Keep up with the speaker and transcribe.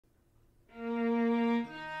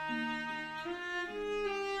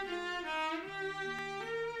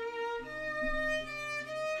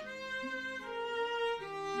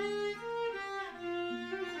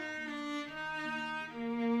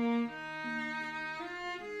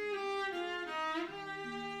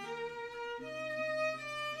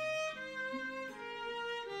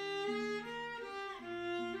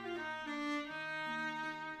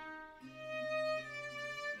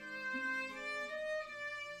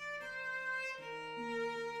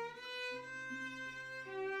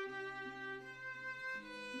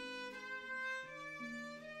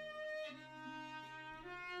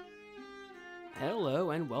Hello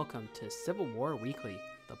and welcome to Civil War Weekly,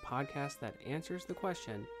 the podcast that answers the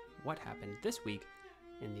question, what happened this week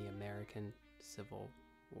in the American Civil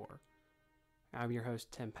War? I'm your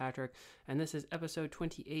host, Tim Patrick, and this is episode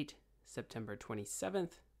 28, September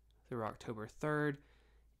 27th through October 3rd,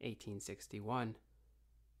 1861.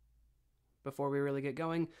 Before we really get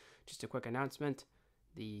going, just a quick announcement.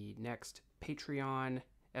 The next Patreon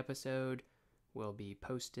episode will be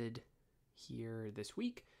posted here this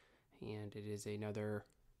week, and it is another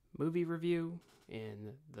movie review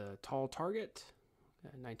in The Tall Target,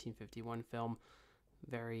 a 1951 film.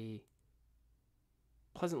 Very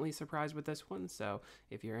pleasantly surprised with this one, so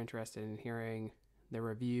if you're interested in hearing the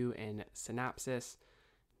review and synopsis,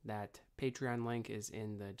 that Patreon link is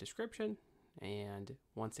in the description. And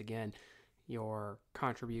once again, your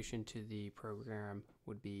contribution to the program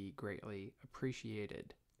would be greatly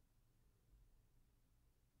appreciated.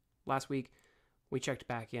 Last week, we checked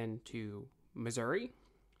back into Missouri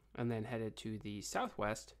and then headed to the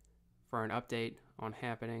Southwest for an update on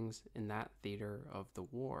happenings in that theater of the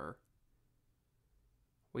war.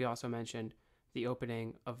 We also mentioned the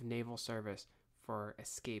opening of naval service for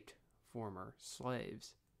escaped former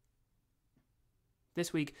slaves.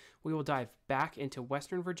 This week, we will dive back into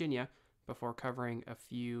Western Virginia before covering a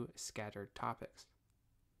few scattered topics.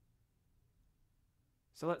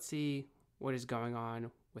 So let's see what is going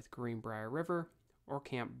on with Greenbrier River or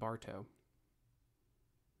Camp Bartow.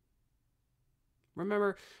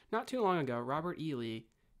 Remember, not too long ago, Robert E. Lee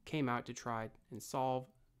came out to try and solve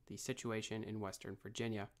the situation in Western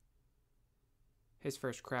Virginia. His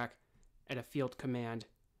first crack at a field command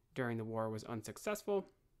during the war was unsuccessful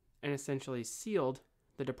and essentially sealed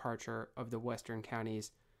the departure of the western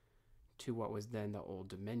counties to what was then the Old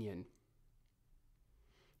Dominion.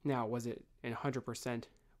 Now, was it 100%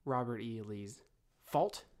 Robert E. Lee's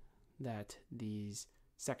fault that these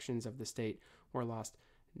sections of the state were lost?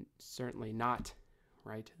 Certainly not,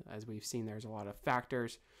 right? As we've seen, there's a lot of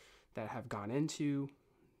factors that have gone into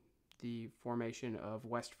the formation of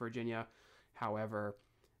West Virginia. However,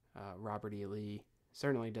 Robert E. Lee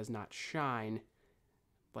certainly does not shine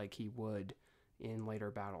like he would in later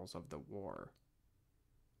battles of the war.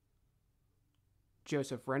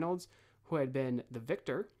 Joseph Reynolds, who had been the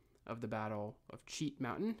victor of the Battle of Cheat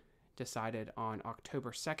Mountain, decided on October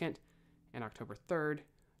 2nd and October 3rd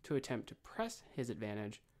to attempt to press his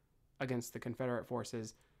advantage against the Confederate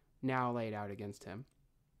forces now laid out against him.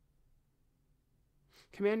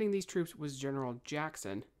 Commanding these troops was General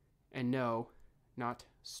Jackson, and no, not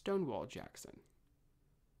Stonewall Jackson.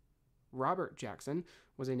 Robert Jackson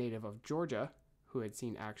was a native of Georgia who had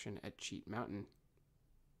seen action at Cheat Mountain.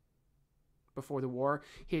 Before the war,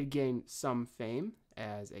 he had gained some fame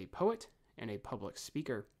as a poet and a public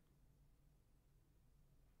speaker.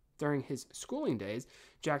 During his schooling days,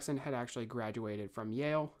 Jackson had actually graduated from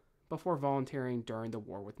Yale before volunteering during the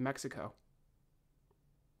war with Mexico.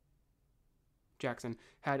 Jackson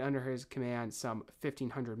had under his command some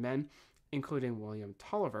 1,500 men, including William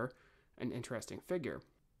Tolliver, an interesting figure.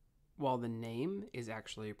 While the name is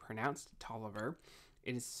actually pronounced Tolliver,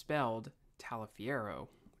 it is spelled Taliaferro,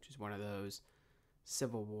 which is one of those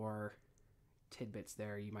Civil War tidbits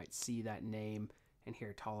there. You might see that name and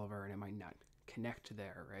hear Tolliver, and it might not connect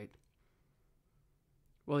there, right?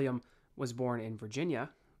 William was born in Virginia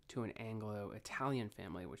to an Anglo-Italian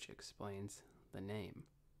family, which explains the name.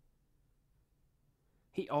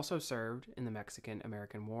 He also served in the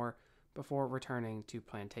Mexican-American War before returning to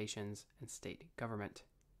plantations and state government.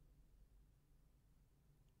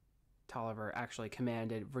 Tolliver actually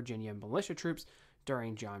commanded Virginia militia troops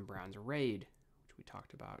during John Brown's raid, which we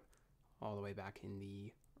talked about all the way back in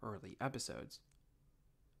the early episodes.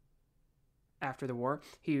 After the war,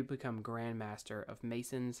 he would become Grand Master of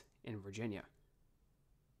Masons in Virginia.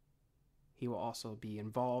 He will also be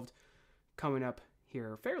involved, coming up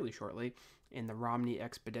here fairly shortly, in the Romney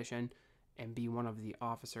expedition and be one of the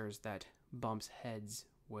officers that bumps heads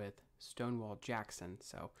with Stonewall Jackson.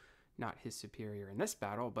 So not his superior in this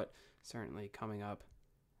battle, but certainly coming up,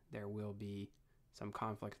 there will be some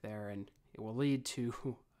conflict there, and it will lead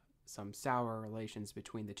to some sour relations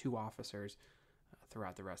between the two officers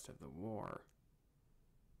throughout the rest of the war.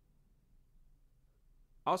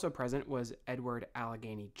 Also present was Edward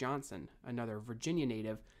Allegheny Johnson, another Virginia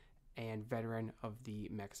native and veteran of the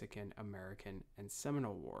Mexican, American, and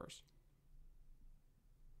Seminole Wars.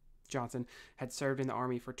 Johnson had served in the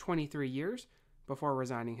Army for 23 years before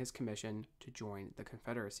resigning his commission to join the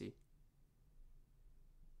Confederacy.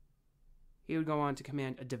 He would go on to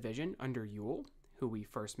command a division under Ewell, who we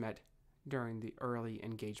first met during the early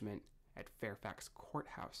engagement at Fairfax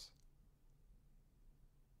Courthouse.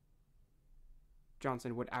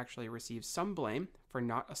 Johnson would actually receive some blame for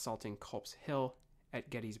not assaulting Culp's Hill at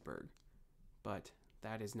Gettysburg, but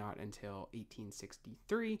that is not until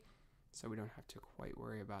 1863, so we don't have to quite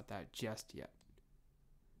worry about that just yet.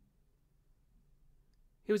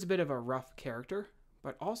 He was a bit of a rough character,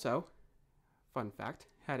 but also, fun fact,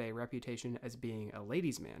 had a reputation as being a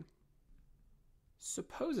ladies' man.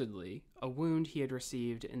 Supposedly, a wound he had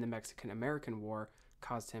received in the Mexican-American War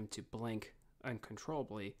caused him to blink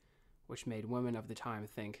uncontrollably, which made women of the time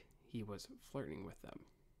think he was flirting with them.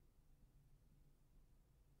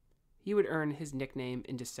 He would earn his nickname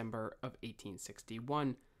in December of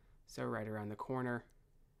 1861, so right around the corner,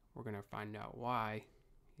 we're going to find out why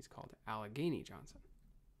he's called Allegheny Johnson.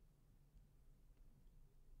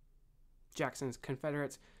 Jackson's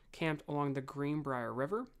Confederates camped along the Greenbrier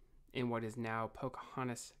River in what is now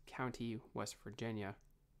Pocahontas County, West Virginia.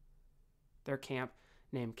 Their camp,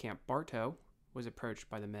 named Camp Bartow, was approached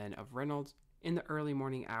by the men of Reynolds in the early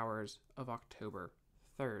morning hours of October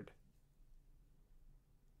 3rd.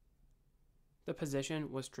 The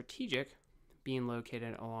position was strategic, being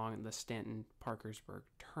located along the Stanton-Parkersburg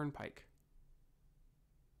Turnpike.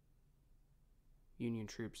 Union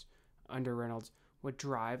troops under Reynolds would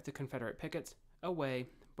drive the Confederate pickets away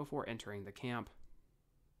before entering the camp.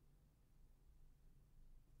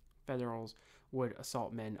 Federals would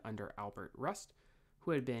assault men under Albert Rust,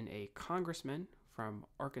 who had been a congressman from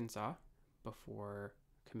Arkansas before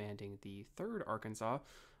commanding the 3rd Arkansas,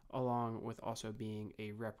 along with also being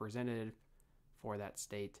a representative for that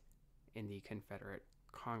state in the Confederate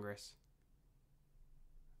Congress.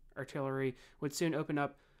 Artillery would soon open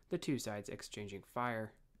up, the two sides exchanging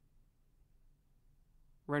fire.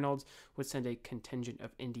 Reynolds would send a contingent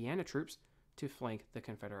of Indiana troops to flank the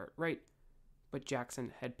Confederate right, but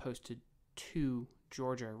Jackson had posted 2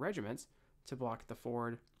 Georgia regiments to block the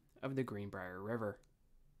ford of the Greenbrier River.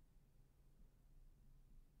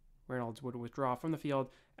 Reynolds would withdraw from the field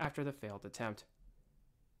after the failed attempt.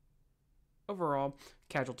 Overall,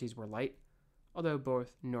 casualties were light, although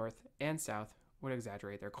both North and South would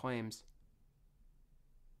exaggerate their claims.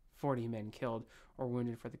 40 men killed or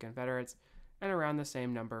wounded for the Confederates, and around the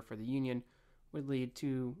same number for the Union, would lead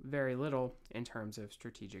to very little in terms of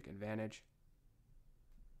strategic advantage.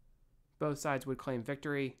 Both sides would claim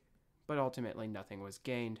victory, but ultimately nothing was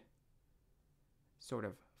gained. Sort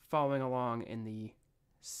of following along in the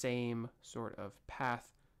same sort of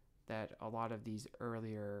path that a lot of these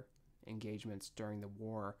earlier engagements during the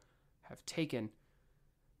war have taken,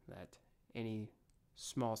 that any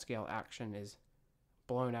small-scale action is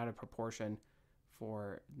blown out of proportion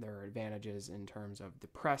for their advantages in terms of the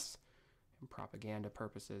press and propaganda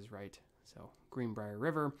purposes, right? So Greenbrier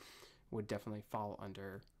River would definitely fall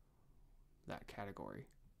under that category.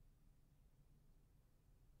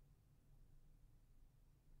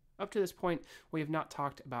 Up to this point, we have not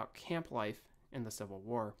talked about camp life in the Civil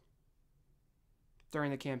War.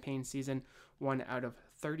 During the campaign season, 1 out of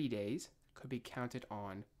 30 days could be counted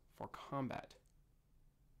on for combat.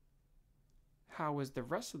 How was the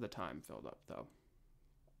rest of the time filled up, though?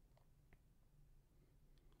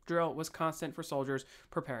 Drill was constant for soldiers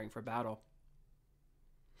preparing for battle.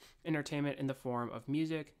 Entertainment in the form of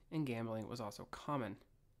music and gambling was also common.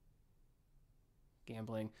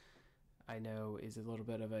 Gambling, I know, is a little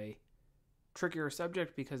bit of a trickier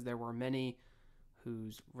subject because there were many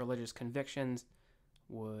whose religious convictions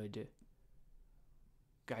would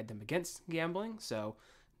guide them against gambling. So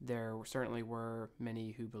there certainly were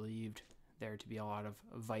many who believed there to be a lot of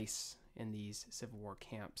vice in these Civil War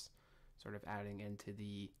camps, sort of adding into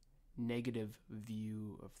the negative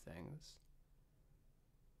view of things.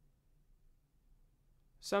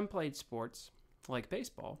 Some played sports, like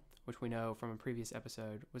baseball, which we know from a previous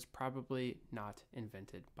episode was probably not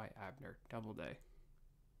invented by Abner Doubleday.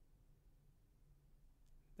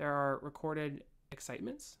 There are recorded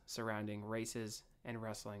excitements surrounding races and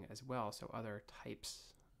wrestling as well, so other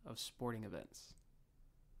types of sporting events.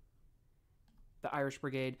 The Irish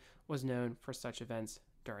Brigade was known for such events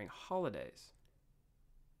during holidays.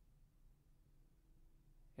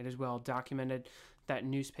 It is well documented that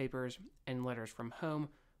newspapers and letters from home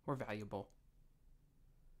were valuable.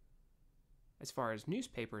 As far as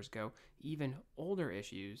newspapers go, even older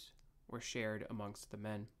issues were shared amongst the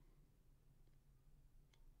men.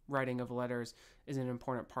 Writing of letters is an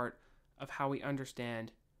important part of how we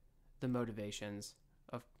understand the motivations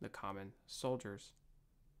of the common soldiers.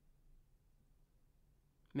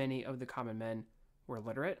 Many of the common men were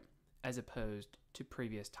literate, as opposed to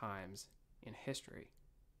previous times in history.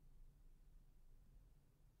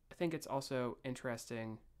 I think it's also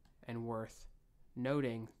interesting and worth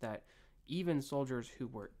noting that even soldiers who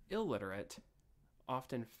were illiterate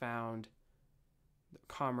often found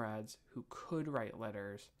comrades who could write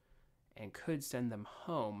letters and could send them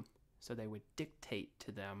home, so they would dictate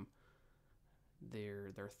to them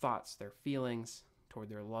their thoughts, their feelings toward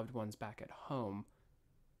their loved ones back at home.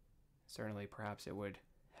 Certainly, perhaps it would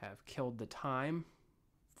have killed the time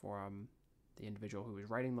from the individual who was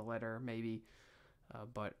writing the letter, maybe,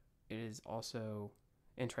 but it is also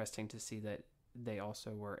interesting to see that they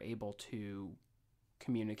also were able to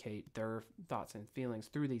communicate their thoughts and feelings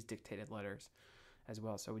through these dictated letters as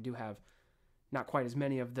well. So we do have not quite as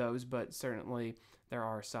many of those, but certainly there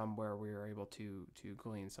are some where we are able to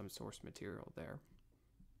glean some source material there.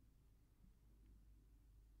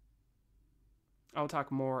 I'll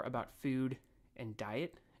talk more about food and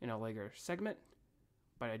diet in a later segment,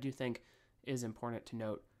 but I do think it is important to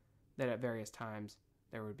note that at various times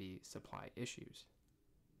there would be supply issues.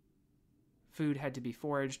 Food had to be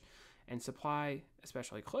foraged, and supply,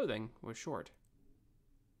 especially clothing, was short.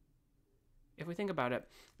 If we think about it,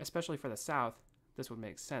 especially for the South, this would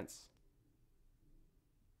make sense.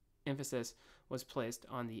 Emphasis was placed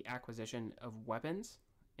on the acquisition of weapons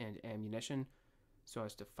and ammunition so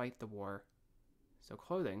as to fight the war, so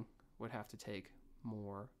clothing would have to take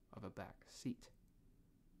more of a back seat.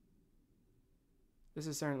 This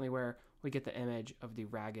is certainly where we get the image of the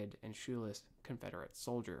ragged and shoeless Confederate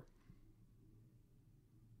soldier.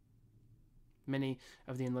 Many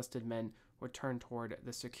of the enlisted men would turn toward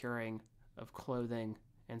the securing of clothing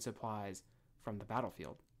and supplies from the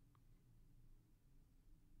battlefield.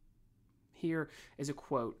 Here is a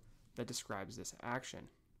quote that describes this action.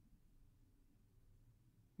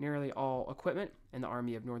 Nearly all equipment in the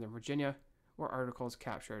Army of Northern Virginia were articles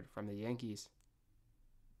captured from the Yankees.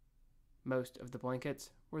 Most of the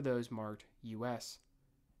blankets were those marked U.S.,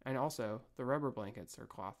 and also the rubber blankets or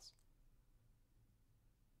cloths.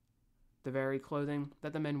 The very clothing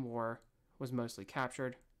that the men wore was mostly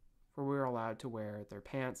captured, for we were allowed to wear their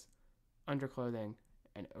pants, underclothing,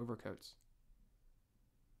 and overcoats.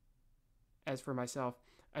 As for myself,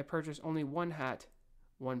 I purchased only one hat,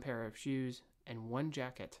 one pair of shoes, and one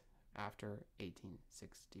jacket after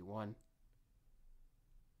 1861.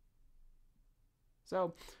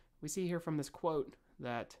 So, we see here from this quote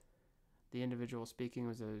that the individual speaking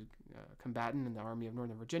was a combatant in the Army of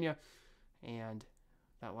Northern Virginia, and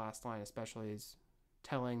that last line especially is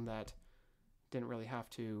telling that didn't really have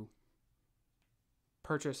to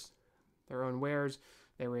purchase their own wares.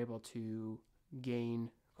 They were able to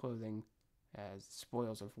gain clothing as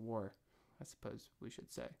spoils of war, I suppose we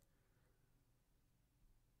should say.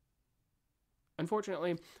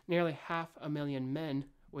 Unfortunately, nearly 500,000 men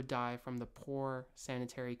would die from the poor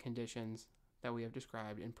sanitary conditions that we have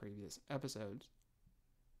described in previous episodes.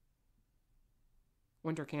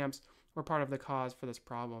 Winter camps were part of the cause for this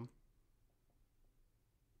problem.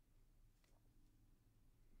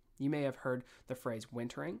 You may have heard the phrase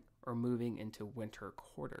wintering or moving into winter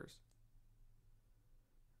quarters.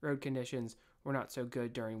 Road conditions were not so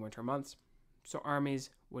good during winter months, so armies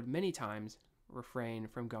would many times refrain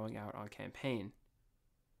from going out on campaign.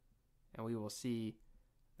 And we will see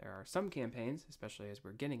there are some campaigns, especially as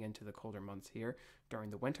we're getting into the colder months here, during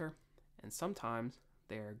the winter, and sometimes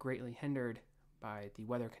they are greatly hindered by the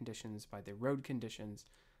weather conditions, by the road conditions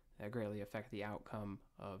that greatly affect the outcome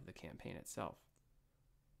of the campaign itself.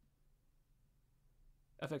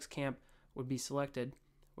 A fixed camp would be selected,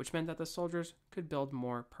 which meant that the soldiers could build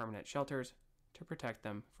more permanent shelters to protect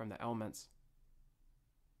them from the elements.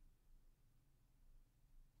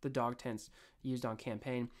 The dog tents used on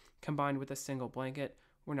campaign, combined with a single blanket,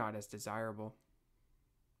 were not as desirable.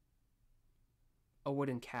 A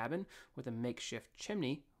wooden cabin with a makeshift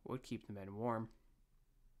chimney would keep the men warm.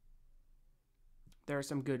 There are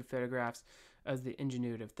some good photographs of the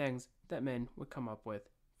ingenuitive things that men would come up with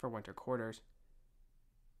for winter quarters.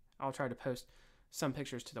 I'll try to post some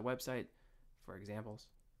pictures to the website for examples.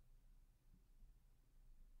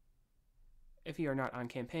 If you are not on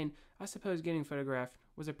campaign, I suppose getting photographed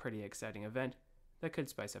was a pretty exciting event that could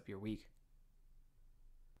spice up your week.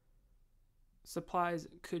 Supplies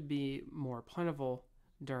could be more plentiful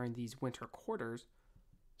during these winter quarters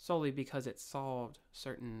solely because it solved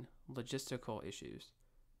certain logistical issues.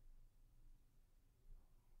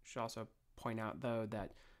 Should also point out, though,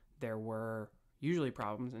 that there were usually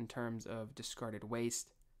problems in terms of discarded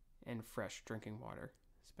waste and fresh drinking water,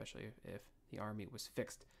 especially if the army was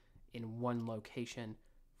fixed in one location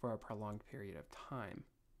for a prolonged period of time.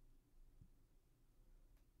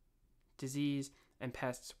 Disease and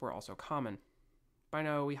pests were also common. By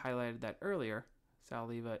now, we highlighted that earlier, so I'll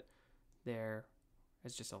leave it there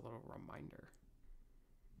as just a little reminder.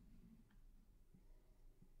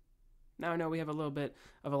 Now I know we have a little bit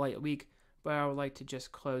of a light week, but I would like to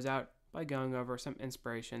just close out by going over some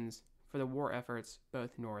inspirations for the war efforts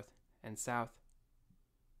both north and south.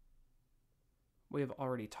 We have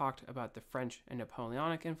already talked about the French and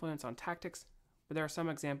Napoleonic influence on tactics, but there are some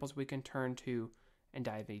examples we can turn to and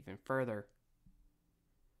dive even further.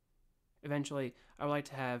 Eventually, I would like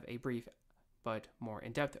to have a brief but more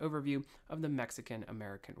in-depth overview of the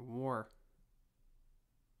Mexican-American War.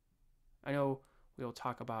 I know we will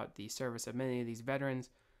talk about the service of many of these veterans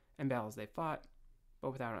and battles they fought,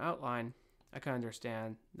 but without an outline, I can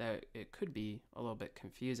understand that it could be a little bit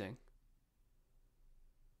confusing.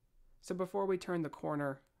 So before we turn the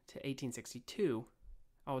corner to 1862,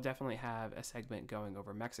 I will definitely have a segment going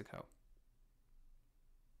over Mexico.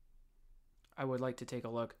 I would like to take a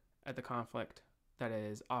look at the conflict that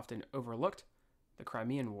is often overlooked, the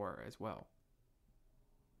Crimean War, as well.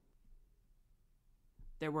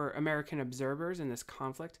 There were American observers in this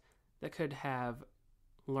conflict that could have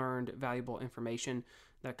learned valuable information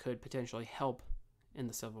that could potentially help in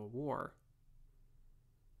the Civil War.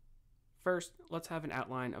 First, let's have an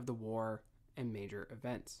outline of the war and major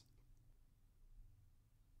events.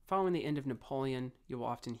 Following the end of Napoleon, you will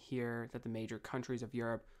often hear that the major countries of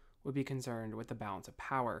Europe would be concerned with the balance of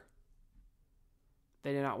power.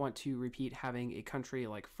 They did not want to repeat having a country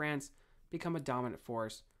like France become a dominant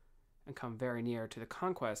force and come very near to the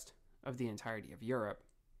conquest of the entirety of Europe.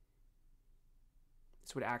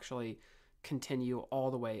 This would actually continue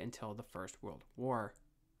all the way until the First World War.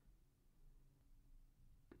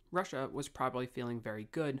 Russia was probably feeling very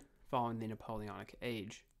good following the Napoleonic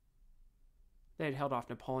age. They had held off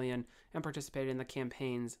Napoleon and participated in the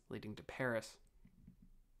campaigns leading to Paris.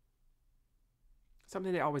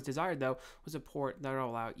 Something they always desired, though, was a port that would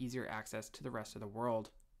allow easier access to the rest of the world.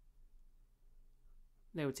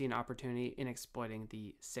 They would see an opportunity in exploiting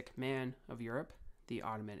the sick man of Europe, the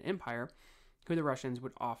Ottoman Empire, who the Russians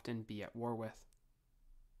would often be at war with.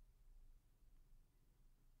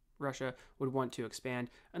 Russia would want to expand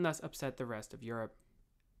and thus upset the rest of Europe.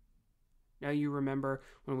 Now you remember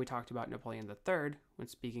when we talked about Napoleon III when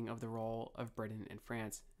speaking of the role of Britain and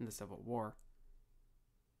France in the Civil War.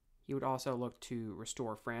 He would also look to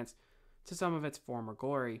restore France to some of its former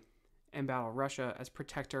glory and battle Russia as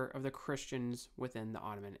protector of the Christians within the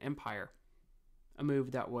Ottoman Empire, a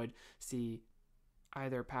move that would see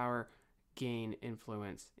either power gain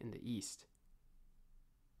influence in the East.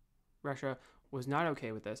 Russia was not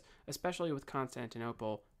okay with this, especially with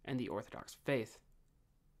Constantinople and the Orthodox faith.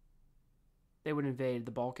 They would invade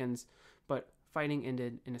the Balkans, but fighting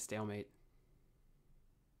ended in a stalemate.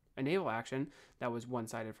 A naval action that was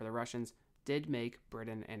one-sided for the Russians did make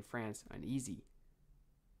Britain and France uneasy.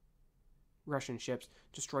 Russian ships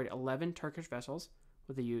destroyed 11 Turkish vessels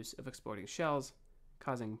with the use of exploding shells,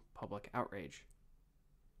 causing public outrage.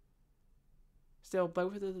 Still,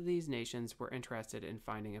 both of these nations were interested in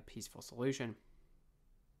finding a peaceful solution.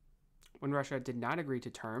 When Russia did not agree to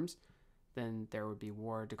terms, then there would be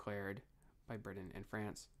war declared by Britain and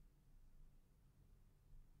France.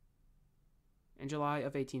 In July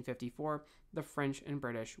of 1854, the French and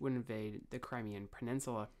British would invade the Crimean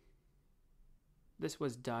Peninsula. This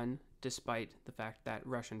was done despite the fact that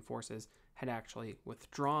Russian forces had actually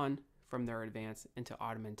withdrawn from their advance into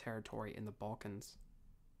Ottoman territory in the Balkans.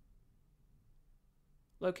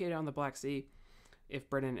 Located on the Black Sea, if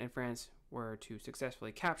Britain and France were to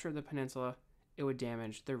successfully capture the peninsula, it would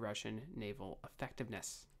damage the Russian naval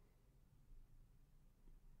effectiveness.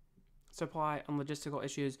 Supply and logistical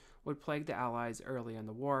issues would plague the Allies early in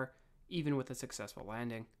the war, even with a successful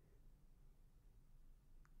landing.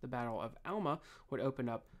 The Battle of Alma would open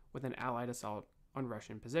up with an Allied assault on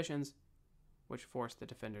Russian positions, which forced the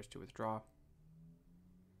defenders to withdraw.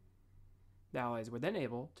 The Allies were then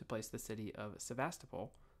able to place the city of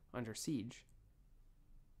Sevastopol under siege.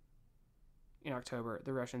 In October,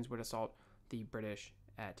 the Russians would assault the British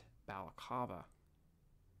at Balaclava.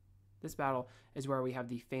 This battle is where we have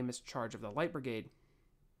the famous charge of the Light Brigade.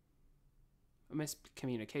 A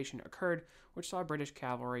miscommunication occurred, which saw British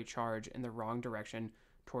cavalry charge in the wrong direction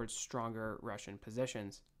towards stronger Russian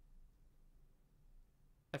positions.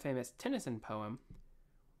 A famous Tennyson poem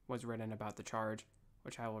was written about the charge,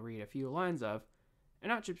 which I will read a few lines of, and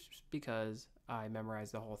not just because I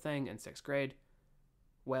memorized the whole thing in 6th grade,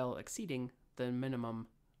 well exceeding the minimum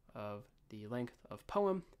of the length of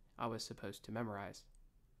poem I was supposed to memorize.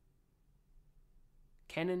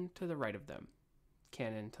 Cannon to the right of them,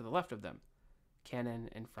 cannon to the left of them, cannon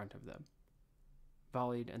in front of them,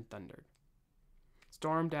 volleyed and thundered,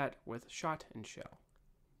 stormed at with shot and shell.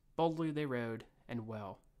 Boldly they rode, and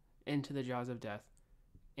well, into the jaws of death,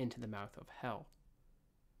 into the mouth of hell,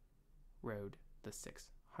 rode the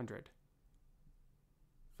 600.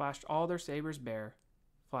 Flashed all their sabers bare,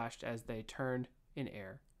 flashed as they turned in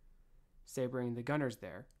air, sabering the gunners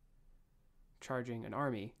there, charging an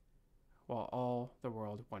army, while all the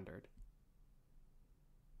world wondered.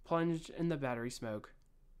 Plunged in the battery smoke,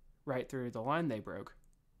 right through the line they broke,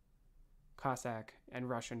 Cossack and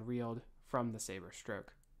Russian reeled from the saber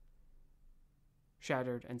stroke,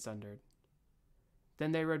 shattered and sundered.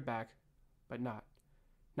 Then they rode back, but not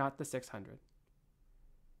the 600.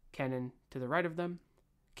 Cannon to the right of them,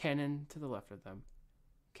 cannon to the left of them,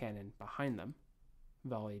 cannon behind them,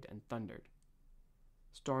 volleyed and thundered,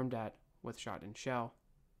 stormed at with shot and shell,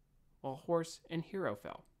 while horse and hero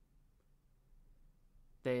fell.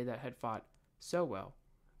 They that had fought so well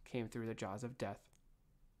came through the jaws of death,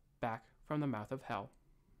 back from the mouth of hell,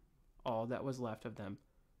 all that was left of them,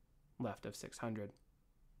 left of 600.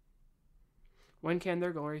 When can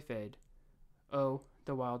their glory fade? Oh,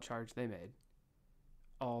 the wild charge they made.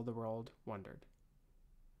 All the world wondered.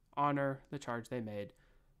 Honor the charge they made.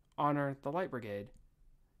 Honor the Light Brigade,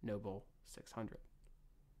 noble 600.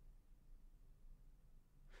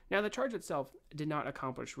 Now, the charge itself did not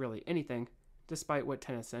accomplish really anything, despite what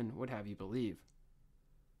Tennyson would have you believe.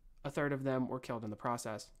 A third of them were killed in the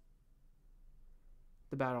process.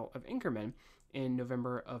 The Battle of Inkerman in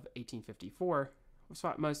November of 1854 was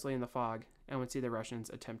fought mostly in the fog and would see the Russians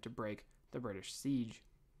attempt to break the British siege.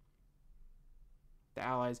 The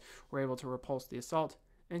Allies were able to repulse the assault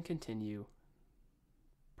and continue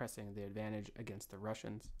pressing the advantage against the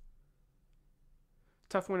Russians.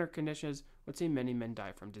 Tough winter conditions would see many men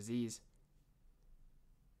die from disease.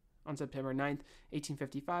 On September 9th,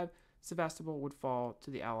 1855, Sevastopol would fall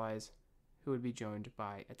to the Allies, who would be joined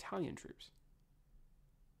by Italian troops.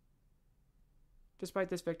 Despite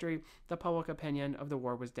this victory, the public opinion of the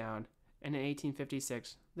war was down, and in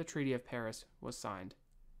 1856, the Treaty of Paris was signed,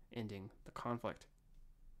 ending the conflict.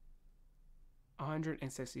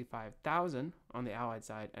 165,000 on the Allied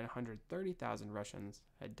side and 130,000 Russians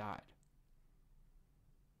had died.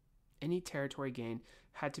 Any territory gained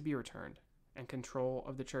had to be returned, and control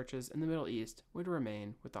of the churches in the Middle East would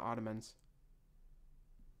remain with the Ottomans.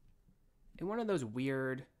 In one of those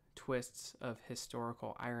weird twists of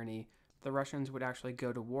historical irony, the Russians would actually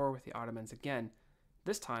go to war with the Ottomans again,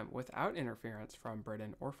 this time without interference from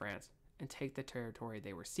Britain or France, and take the territory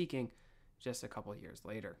they were seeking just a couple years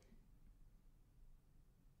later.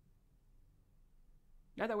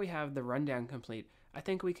 Now that we have the rundown complete, I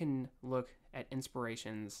think we can look at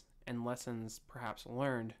inspirations and lessons perhaps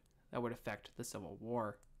learned that would affect the Civil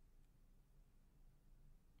War.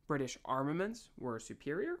 British armaments were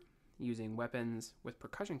superior, using weapons with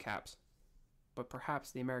percussion caps, but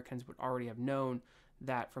perhaps the Americans would already have known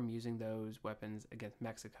that from using those weapons against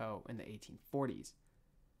Mexico in the 1840s.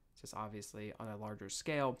 Just obviously on a larger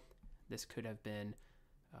scale, this could have been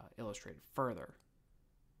illustrated further.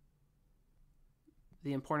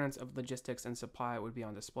 The importance of logistics and supply would be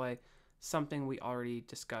on display, something we already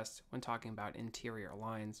discussed when talking about interior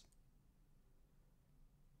lines.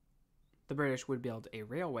 The British would build a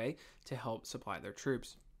railway to help supply their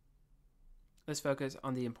troops. This focus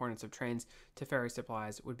on the importance of trains to ferry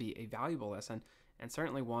supplies would be a valuable lesson, and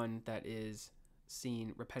certainly one that is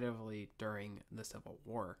seen repetitively during the Civil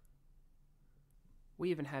War. We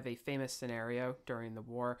even have a famous scenario during the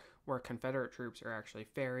war where Confederate troops are actually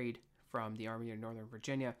ferried from the Army of Northern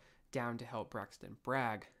Virginia down to help Braxton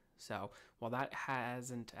Bragg. So while that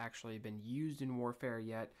hasn't actually been used in warfare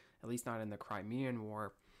yet, at least not in the Crimean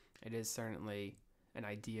War, it is certainly an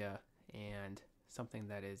idea and something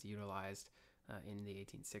that is utilized in the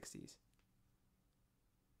 1860s.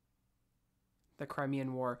 The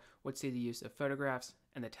Crimean War would see the use of photographs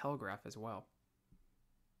and the telegraph as well.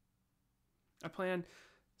 I plan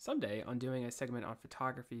someday on doing a segment on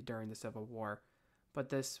photography during the Civil War, but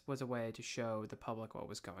this was a way to show the public what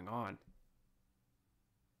was going on.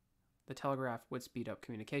 The telegraph would speed up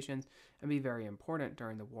communications and be very important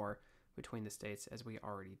during the war between the states, as we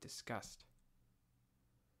already discussed.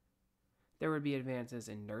 There would be advances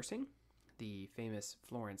in nursing. The famous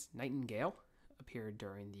Florence Nightingale appeared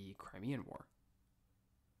during the Crimean War.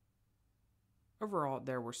 Overall,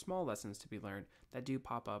 there were small lessons to be learned that do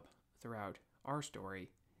pop up throughout our story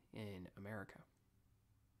in America.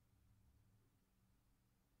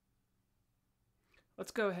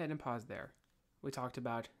 Let's go ahead and pause there. We talked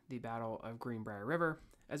about the Battle of Greenbrier River,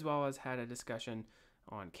 as well as had a discussion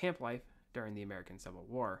on camp life during the American Civil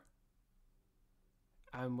War.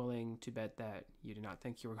 I'm willing to bet that you did not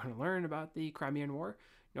think you were going to learn about the Crimean War,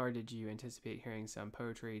 nor did you anticipate hearing some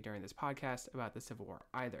poetry during this podcast about the Civil War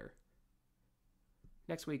either.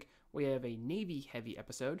 Next week, we have a Navy-heavy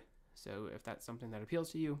episode, so if that's something that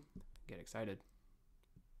appeals to you, get excited.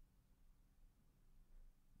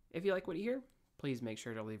 If you like what you hear, please make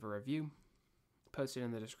sure to leave a review. Posted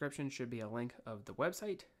in the description should be a link of the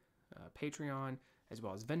website, Patreon, as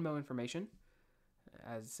well as Venmo information.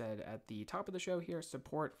 As said at the top of the show here,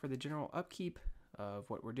 support for the general upkeep of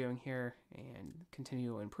what we're doing here and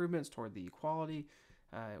continual improvements toward the quality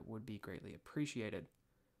would be greatly appreciated.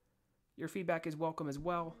 Your feedback is welcome as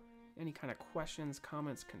well. Any kind of questions,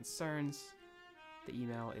 comments, concerns, the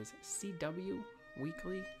email is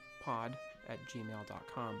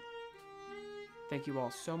cwweeklypod@gmail.com. Thank you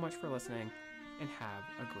all so much for listening, and have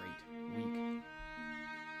a great week.